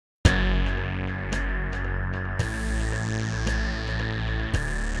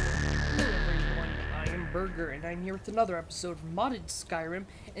Burger, and I'm here with another episode of Modded Skyrim,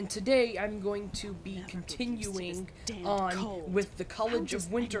 and today I'm going to be continuing on with the College of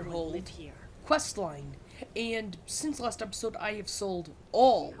Winterhold questline. And since last episode, I have sold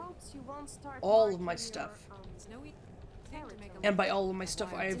all of my stuff. And by all of my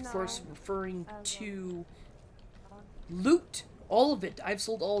stuff, I am of course referring to loot. All of it. I've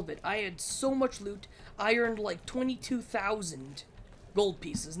sold all of it. I had so much loot. I earned like 22,000 gold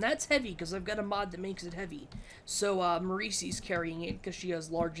pieces. And that's heavy because I've got a mod that makes it heavy. So Marisi's carrying it because she has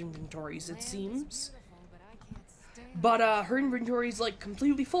large inventories, it seems. But her inventory is like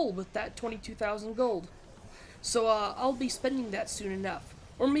completely full with that 22,000 gold. So I'll be spending that soon enough.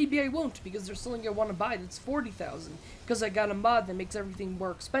 Or maybe I won't because there's something I want to buy that's 40,000. Because I got a mod that makes everything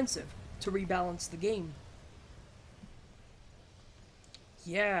more expensive to rebalance the game.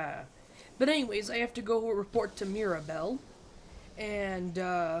 Yeah. But anyways, I have to go report to Belle. And,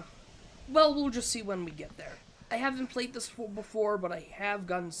 well, we'll just see when we get there. I haven't played this before, but I have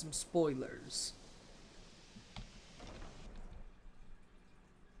gotten some spoilers.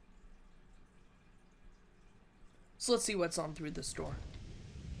 So let's see what's on through this door.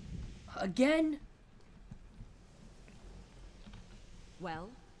 Again? Well,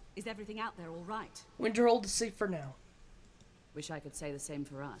 is everything out there all right? Winterhold is safe for now. Wish I could say the same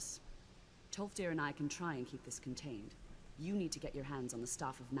for us. Tolfdir and I can try and keep this contained. You need to get your hands on the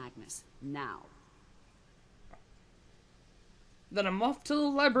Staff of Magnus, now. Then I'm off to the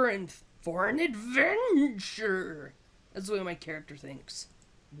labyrinth for an adventure! That's the way my character thinks.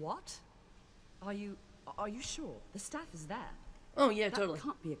 What? Are you sure? The staff is there. Oh yeah, totally. That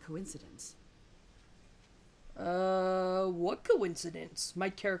can't be a coincidence. What coincidence? My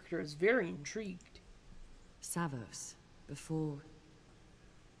character is very intrigued. Savos, before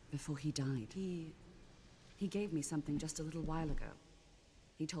he died, he gave me something just a little while ago.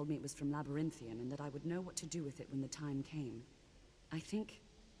 He told me it was from Labyrinthium and that I would know what to do with it when the time came. I think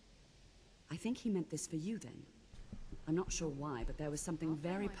he meant this for you then. I'm not sure why, but there was something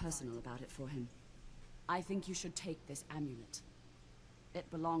very personal about it for him. I think you should take this amulet. It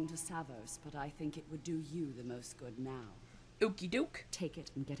belonged to Savos, but I think it would do you the most good now. Okie doke. Take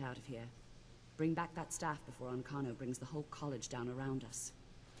it and get out of here. Bring back that staff before Ancano brings the whole college down around us.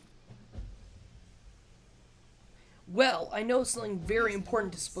 Well, I know something very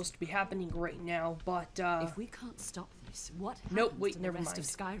important is supposed to be happening right now, but, if we can't stop this, what happens nope, wait, to the never rest mind. of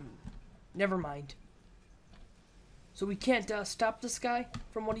Skyrim? Never mind. So we can't, stop this guy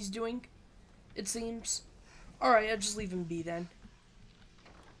from what he's doing, it seems. Alright, I'll just leave him be then.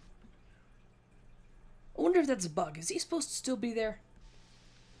 I wonder if that's a bug. Is he supposed to still be there?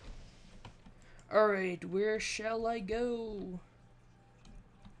 Alright, where shall I go?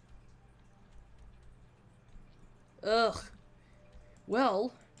 Ugh.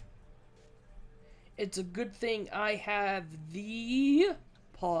 Well, it's a good thing I have the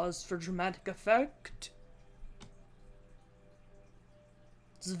pause for dramatic effect.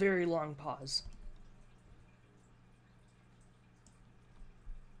 It's a very long pause.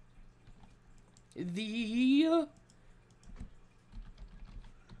 The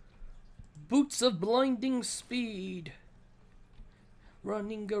boots of blinding speed.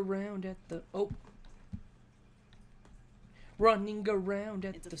 Running around at the running around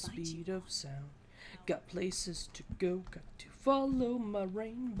at the speed of sound. Got places to go, got to follow my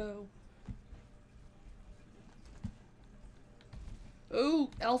rainbow.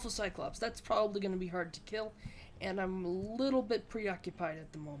 Oh, Alpha Cyclops. That's probably going to be hard to kill, and I'm a little bit preoccupied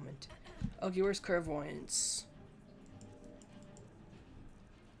at the moment. Okay, where's Clairvoyance?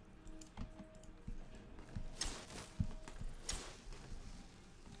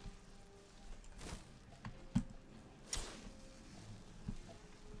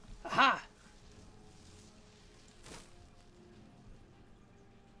 Aha!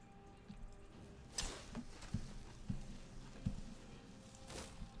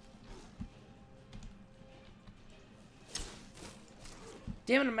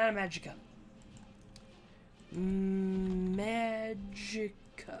 Damn it, I'm out of magicka. Magicka.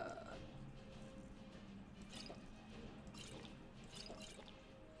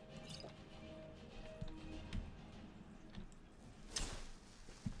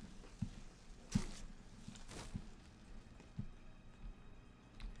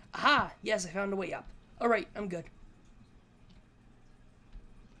 Aha! Yes, I found a way up. Alright, I'm good.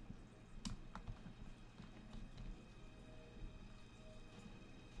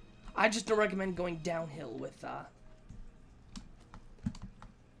 I just don't recommend going downhill with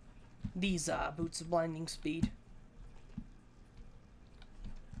these boots of blinding speed.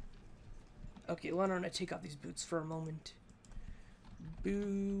 Okay, why don't I take off these boots for a moment?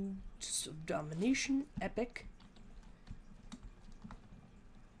 Boots of Domination, epic.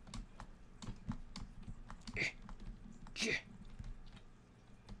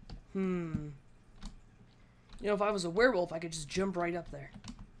 You know, if I was a werewolf, I could just jump right up there.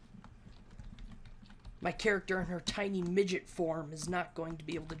 My character in her tiny midget form is not going to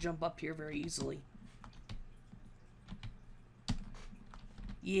be able to jump up here very easily.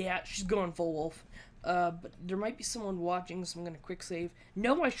 Yeah, she's going full wolf. But there might be someone watching, so I'm gonna quick save.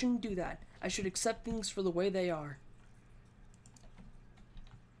 No, I shouldn't do that. I should accept things for the way they are.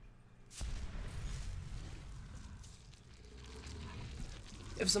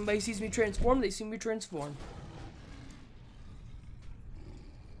 If somebody sees me transform, they see me transform.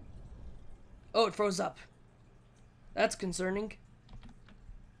 Oh, it froze up. That's concerning.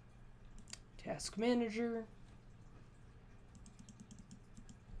 Task manager.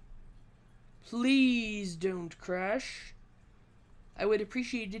 Please don't crash. I would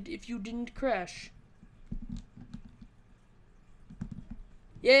appreciate it if you didn't crash.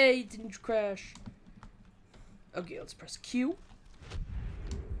 Yay, it didn't crash. Okay, let's press Q.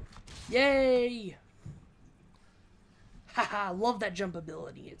 Yay! Haha, love that jump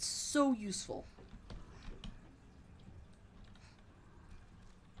ability. It's so useful.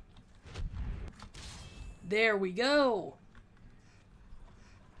 There we go.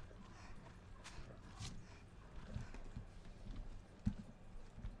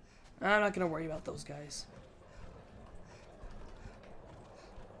 I'm not gonna worry about those guys.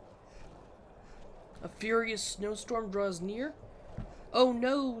 A furious snowstorm draws near. Oh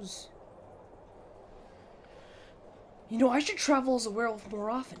noes! You know, I should travel as a werewolf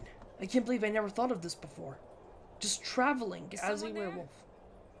more often. I can't believe I never thought of this before. Just traveling as a werewolf.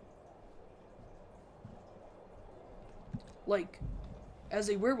 Like, as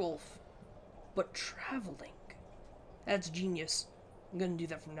a werewolf, but traveling. That's genius. I'm gonna do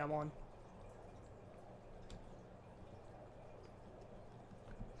that from now on.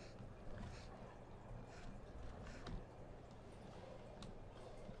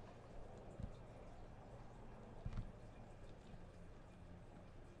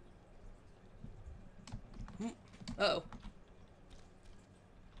 Uh-oh.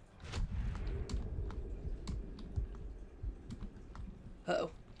 Uh-oh.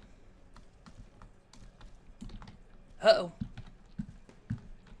 Uh-oh.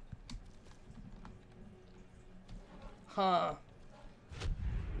 Huh.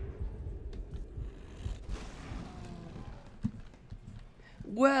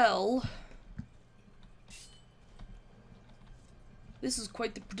 Well, this is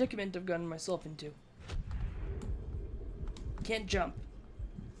quite the predicament I've gotten myself into. Can't jump.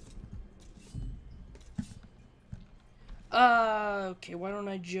 Okay, why don't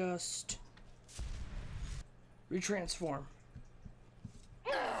I just retransform?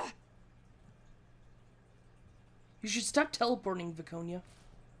 You should stop teleporting, Viconia.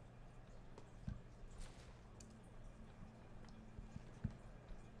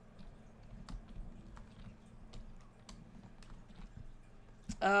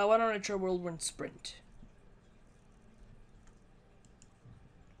 Why don't I try Whirlwind Sprint?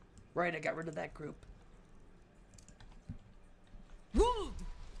 Right, I got rid of that group.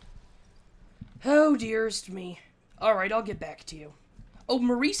 Oh, dearest me. Alright, I'll get back to you. Oh,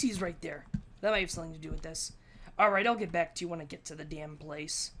 Maurice's right there. That might have something to do with this. Alright, I'll get back to you when I get to the damn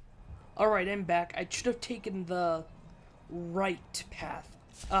place. Alright, I'm back. I should have taken the right path,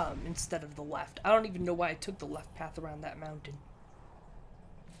 instead of the left. I don't even know why I took the left path around that mountain.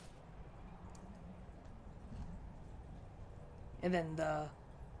 And then the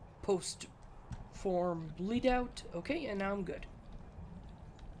post-form bleed out. Okay, and now I'm good.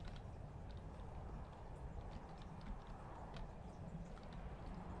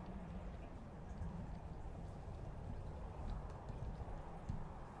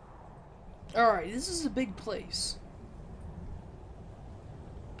 Alright, this is a big place.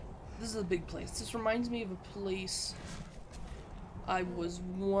 This is a big place. This reminds me of a place I was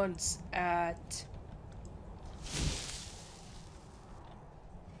once at.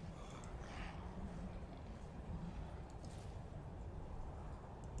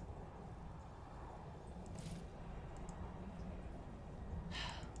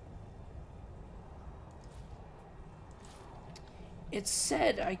 It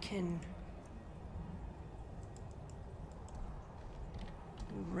said I can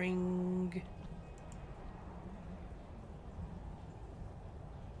ring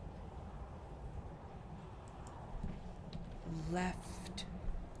left.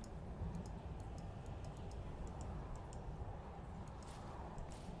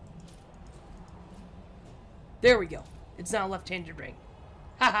 There we go. It's now a left-handed ring.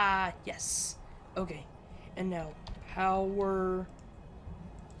 Haha, yes. Okay. And now, power...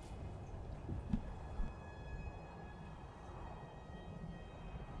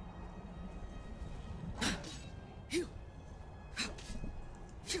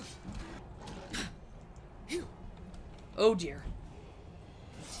 Oh dear.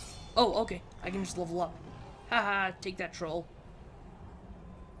 Oh, okay. I can just level up. Haha, take that, troll.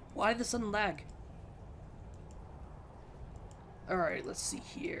 Why the sudden lag? Alright, let's see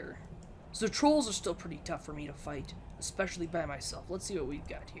here. So trolls are still pretty tough for me to fight, especially by myself. Let's see what we've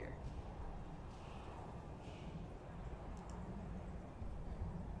got here.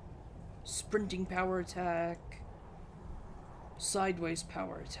 Sprinting power attack. Sideways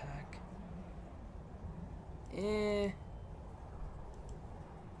power attack.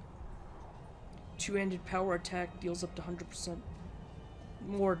 Two-handed power attack deals up to 100%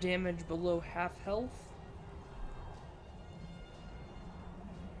 more damage below half health.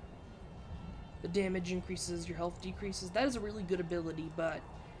 The damage increases, your health decreases. That is a really good ability, but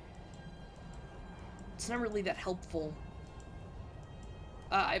it's not really that helpful.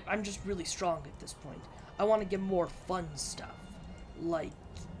 I'm just really strong at this point. I want to get more fun stuff, like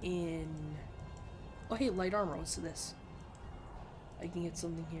in... Oh, hey, light armor. What's this? I can get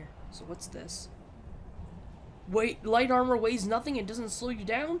something here. So what's this? Wait, light armor weighs nothing and doesn't slow you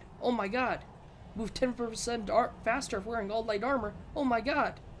down? Oh my god. Move 10% faster if wearing all light armor. Oh my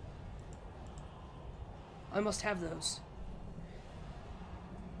god. I must have those.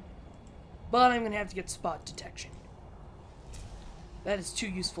 But I'm gonna have to get spot detection. That is too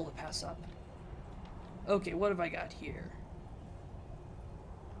useful to pass up. Okay, what have I got here?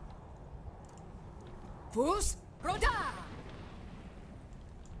 Fus Roda!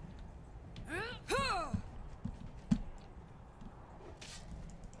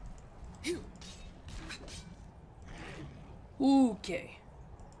 Okay.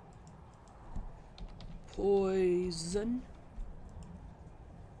 Poison.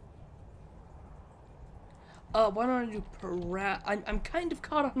 Why don't I do I'm kind of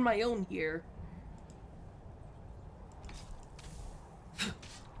caught on my own here.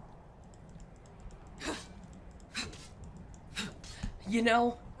 You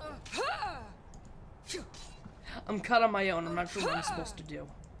know? I'm caught on my own. I'm not sure what I'm supposed to do.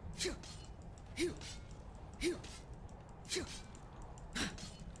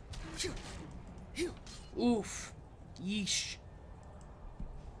 Oof. Yeesh.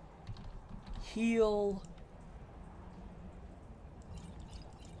 Heal.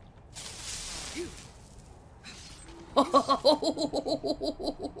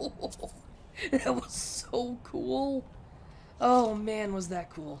 That was so cool. Oh man, was that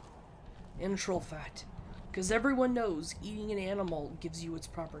cool. And troll fat. Because everyone knows eating an animal gives you its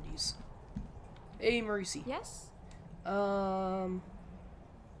properties. Hey, Marisi. Yes? Open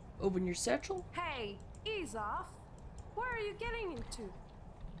your satchel? Hey, ease off. Where are you getting into?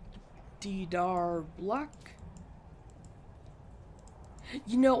 Didar Black.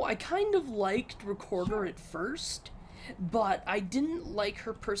 You know, I kind of liked Recorder at first, but I didn't like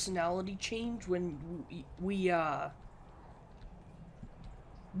her personality change when we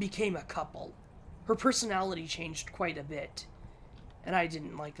became a couple. Her personality changed quite a bit, and I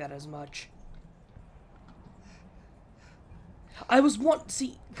didn't like that as much. I was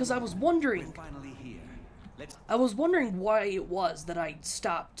wondering why it was that I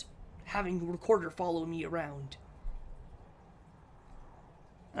stopped having Recorder follow me around.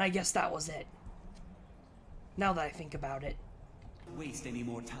 And I guess that was it. Now that I think about it. Waste any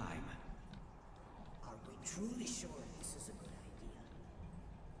more time. Are we truly sure this is a good idea?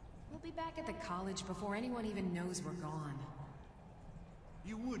 We'll be back at the college before anyone even knows we're gone.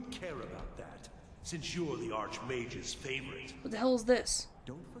 You would care about that, since you're the Archmage's favorite. What the hell is this?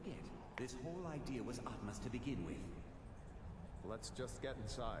 Don't forget, this whole idea was Atma's to begin with. Let's just get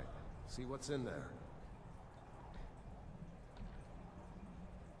inside. See what's in there.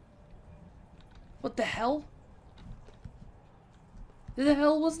 What the hell? Who the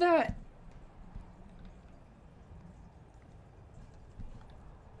hell was that?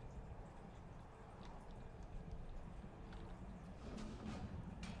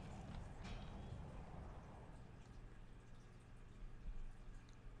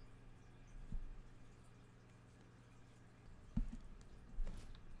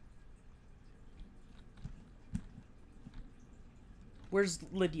 Where's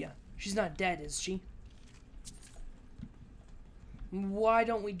Lydia? She's not dead, is she? Why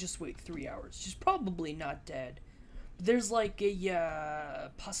don't we just wait 3 hours? She's probably not dead. There's like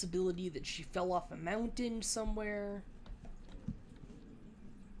a possibility that she fell off a mountain somewhere.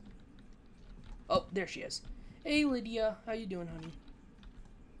 Oh, there she is. Hey, Lydia. How you doing, honey?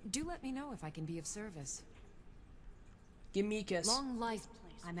 Do let me know if I can be of service. Give me a kiss. Long life.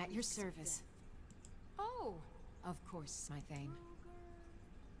 I'm at your service. Oh, of course, my Thane.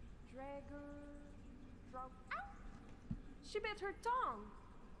 Ow! She bit her tongue.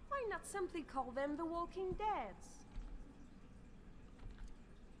 Why not simply call them the Walking Deads?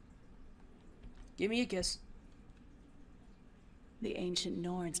 Give me a kiss. The ancient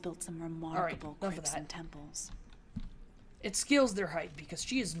Norns built some remarkable crypts and temples. It scales their height because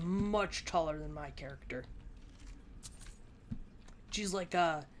she is much taller than my character. She's like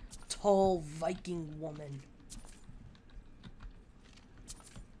a tall Viking woman.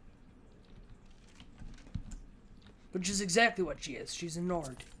 Which is exactly what she is. She's a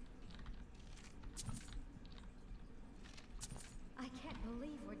Nord. I can't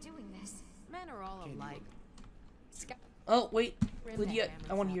believe we're doing this. Men are all alike. Oh, wait. Lydia,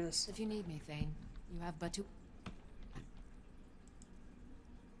 I want to hear this. If you need me, Thane, you have but to...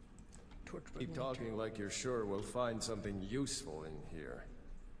 Keep talking like you're sure we'll find something useful in here.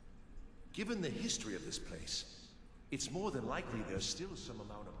 Given the history of this place, it's more than likely there's still some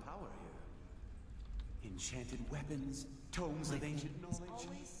amount of power here. Enchanted weapons, tomes of ancient knowledge,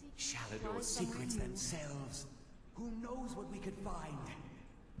 Shalador's secrets themselves. Who knows what we could find?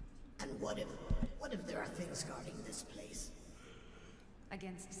 And what if there are things guarding this place?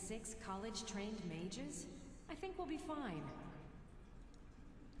 Against 6 college-trained mages? I think we'll be fine.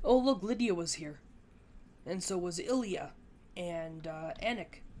 Oh, look, Lydia was here. And so was Ilya. And,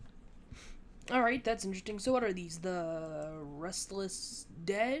 Anik. Alright, that's interesting. So what are these? The Restless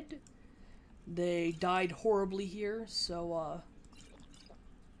Dead? They died horribly here, so,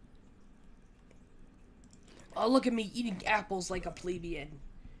 oh, look at me eating apples like a plebeian.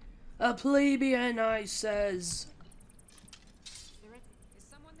 A plebeian, I says. Is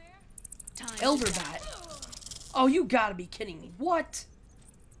someone there? Elderbat. Oh, you gotta be kidding me. What?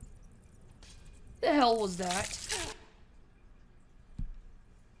 The hell was that?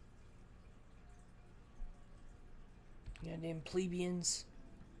 Goddamn plebeians.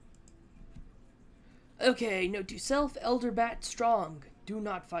 Okay, note to self, Elderbat strong. Do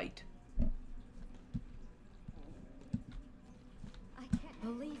not fight. I can't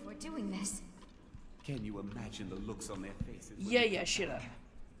believe we're doing this. Can you imagine the looks on their faces? Yeah, shut up.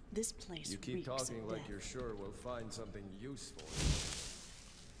 This place You keep reeks talking of like death. you're sure we'll find something useful.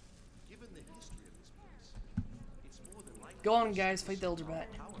 Given the history of this place, it's more than likely... Go on, guys, fight the Elderbat.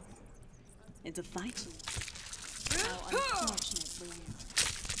 It's a fight. How unfortunate for you.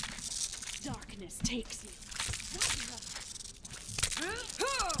 Darkness takes you.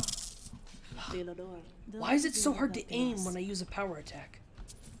 Why is it so hard to aim when I use a power attack?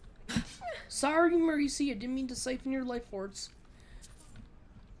 Sorry, Maurice, I didn't mean to siphon your life force.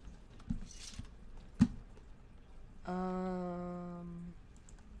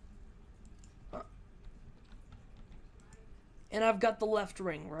 And I've got the left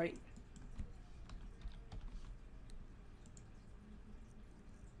ring, right?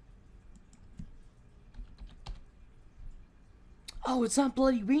 Oh, it's not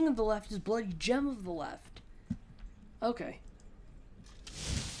bloody ring of the left, it's bloody gem of the left. Okay.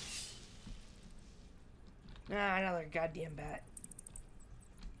 Ah, another goddamn bat.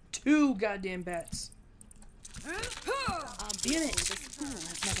 2 goddamn bats. Damn it! This fool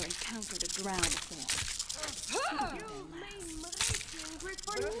has never encountered a drow before.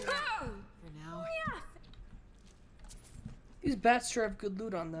 For now. These bats sure have good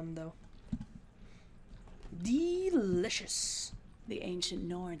loot on them, though. Delicious. The ancient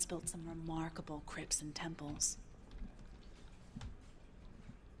Norns built some remarkable crypts and temples.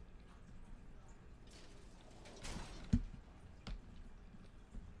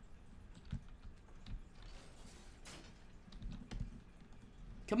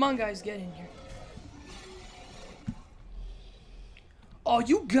 Come on, guys, get in here. Oh,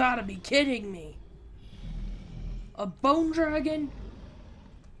 you gotta be kidding me. A bone dragon?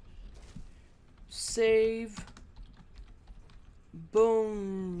 Save.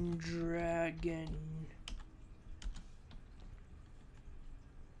 Bone dragon.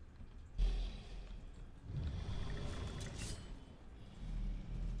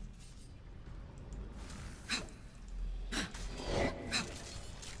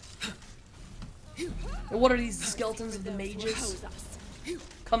 And what are these, the skeletons of the mages?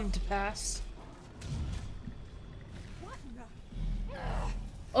 Come to pass.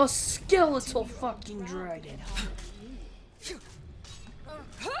 A skeletal fucking dragon.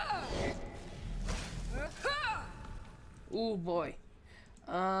 Ooh boy.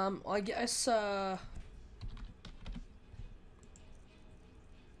 I guess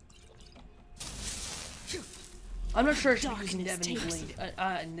I'm not sure I should be using the ebony blade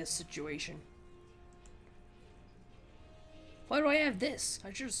in this situation. Why do I have this?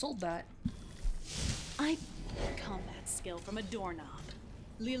 I should have sold that. Combat skill from a doorknob.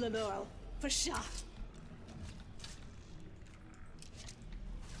 Lila Laurel, for shot.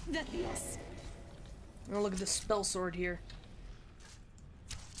 Vethios. Oh, look at this spell sword here.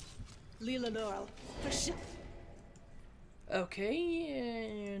 Lila Laurel, for shot.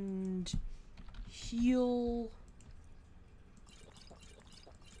 Okay, and heal.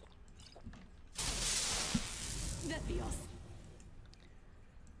 Vethios.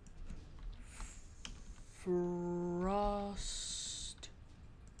 Frost.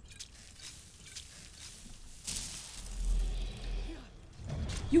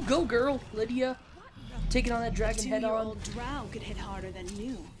 You go, girl, Lydia. Taking on that dragon head on. Old drow could hit harder than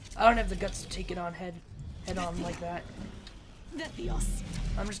you. I don't have the guts to take it on head on like that. Vethios.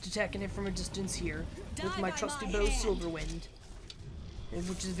 I'm just attacking it from a distance here with my trusty bow, Silverwind,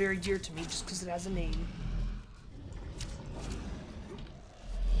 which is very dear to me just because it has a name.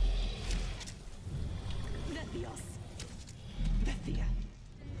 Vethios. Vethia.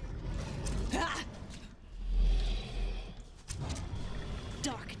 Ah!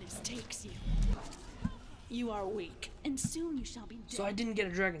 Darkness takes you. You are weak, and soon you shall be dead. So I didn't get a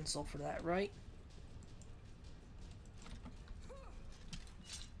dragon soul for that, right?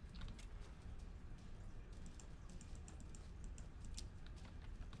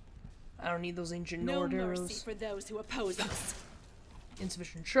 I don't need those ancient Nord arrows. No mercy for those who oppose us.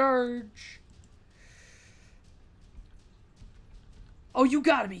 Insufficient charge. Oh, you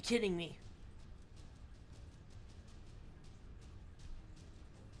gotta be kidding me.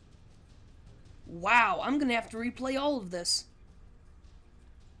 Wow, I'm gonna have to replay all of this.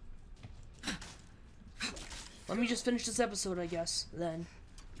 Let me just finish this episode, I guess, then.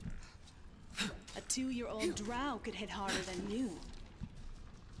 A 2-year-old drow could hit harder than you.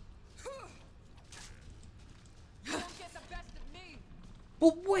 You won't get the best of me.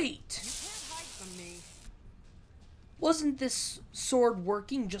 But wait! You can't hide from me. Wasn't this sword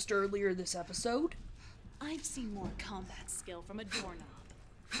working just earlier this episode? I've seen more combat skill from a doorknob.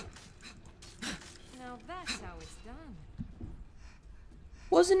 Now that's how it's done.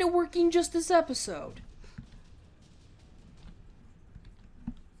 Wasn't it working just this episode?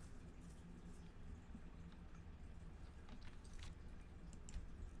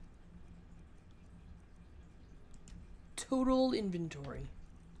 Total inventory.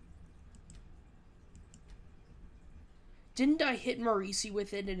 Didn't I hit Marisi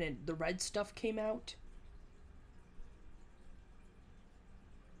with it and the red stuff came out?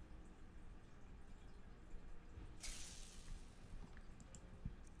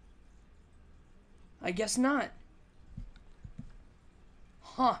 I guess not.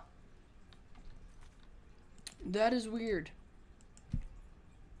 Huh. That is weird.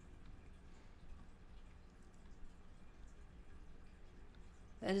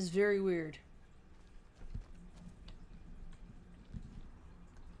 That is very weird.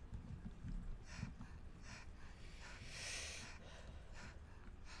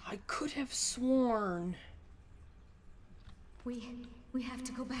 I could have sworn. We have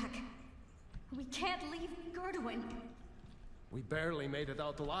to go back. We can't leave Gerduin. We barely made it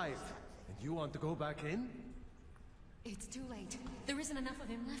out alive. And you want to go back in? It's too late. There isn't enough of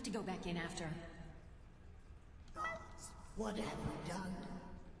him left to go back in after. What have we done?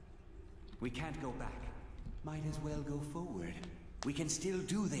 We can't go back. Might as well go forward. We can still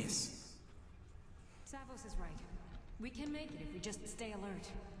do this. Savos is right. We can make it if we just stay alert.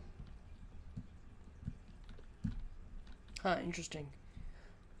 Huh, interesting.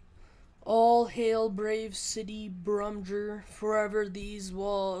 All hail, brave city Brumdr. Forever these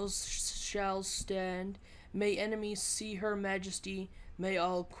walls shall stand. May enemies see her majesty. May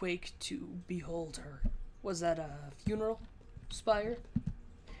all quake to behold her. Was that a funeral spire?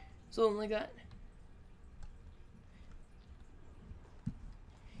 Something like that?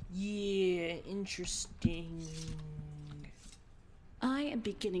 Yeah, interesting. I am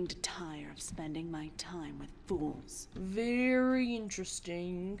beginning to tire of spending my time with fools. Very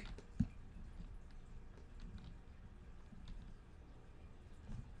interesting.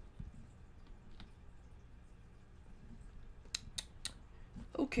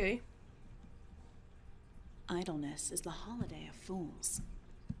 Okay. Idleness is the holiday of fools.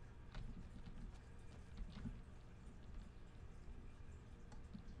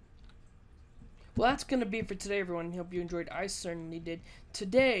 Well, that's going to be it for today, everyone. Hope you enjoyed. I certainly did.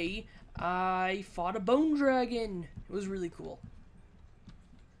 Today, I fought a bone dragon. It was really cool.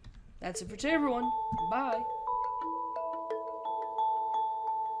 That's it for today, everyone. Bye.